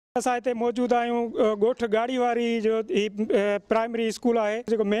असां हिते मौजूद आहियूं ॻोठ गाड़ी वारी जो प्राइमरी स्कूल आहे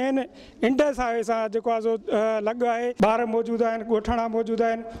जेको मेन इंडस हाईवे सां जेको आहे सो लॻ आहे। ॿार मौजूद आहिनि, ॻोठाणा मौजूद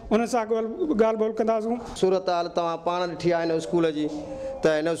आहिनि, उन्हनि सां ॻाल्हि ॿोल कंदासूं। सूरत हाल तव्हां पाण ॾिठी आहे हिन स्कूल जी, त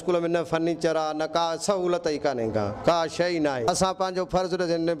हिन स्कूल में न फर्नीचर आहे, न का सहूलियत ई कान्हे, का शइ ई न आहे। असां पंहिंजो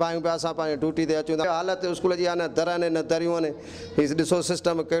फ़र्ज़ु निभायूं पिया, असां पंहिंजी ड्यूटी ते अचूं था। हालत स्कूल जी आहे न दर आहिनि न दरियूं आहिनि। हीअ ॾिसो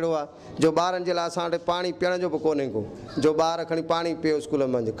सिस्टम कहिड़ो आहे जो ॿारनि जे लाइ असां वटि पाणी पीअण जो बि कोन्हे को, जो ॿार खणी पाणी पीओ स्कूल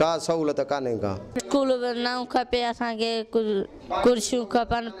में, का सहूलियत कान्हे का। स्कूल न खपे असांखे, कुर्सियूं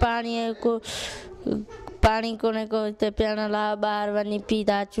खपनि, पाणी कोन्हे को हिते पीअण लाइ, ॿार वञी पी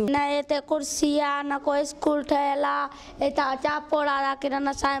था अचूं। न हिते कुर्सी आहे, न कोई स्कूल ठहियल आहे, हितां चापोड़ा था किरनि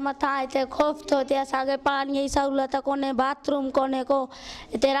असांजे मथां। हिते ख़ौफ़ थो थिए, असांखे पाणीअ जी सहूलियत कोन्हे, बाथरूम कोन्हे को,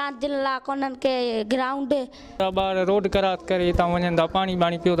 हिते रांदियुनि लाइ कोन्हनि के ग्राउंड। ॿार रोड क्रॉस करे हितां वञनि था,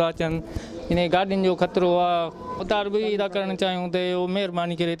 पाणी पियो था अचनि, इन गाॾियुनि जो ख़तरो आहे। उतार बि था करणु चाहियूं त इहो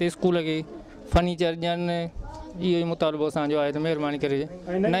महिरबानी करे हिते स्कूल खे फर्नीचर ॾियनि, इहो ई मुतालबो असांजो आहे त महिरबानी करे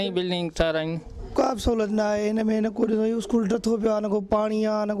नई बिल्डिंग ठाराइनि। का बि सहूलियत न आहे हिन में, न को स्कूल डथो पियो आहे, न को पाणी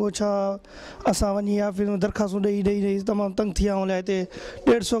आहे, न को छा। असां वञी ऑफिस में दरख़्वास्तूं ॾेई तमामु तंग थी विया आहियूं। हिते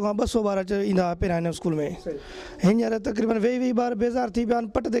 150 खां 200 ॿार ईंदा पहिरियां हिन स्कूल में। हींअर तक़रीबन वेही ॿार बेज़ार थी पिया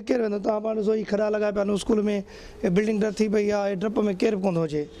आहिनि, पट ते केरु वेंदो। तव्हां पाण ॾिसो, ही खड़ा लॻा पिया आहिनि स्कूल में, बिल्डिंग डर थी पई आहे, डप में केरु बि कोन थो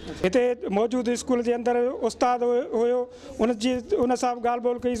अचे। हिते मौजूदु स्कूल जे अंदरि उस्ताद हुयो, उन सां बि ॻाल्हि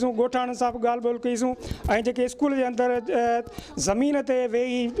ॿोल कईसूं, ॻोठाणनि सां बि ॻाल्हि ॿोल कईसूं। ऐं जेके स्कूल जे अंदरि ज़मीन ते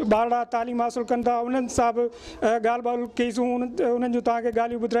वेही ॿार तालीम हासिलु कनि था, उन्हनि सां बि ॻाल्हि ॿोल कईसूं, उन्हनि जूं तव्हांखे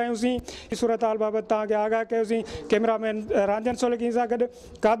ॻाल्हियूं ॿुधायूंसीं। सूरत हाल बाबति तव्हांखे आगाह कयोसीं। कैमरामैन रांजन सोलकी सां गॾु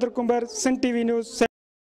Qadir comber, Sindh TV news.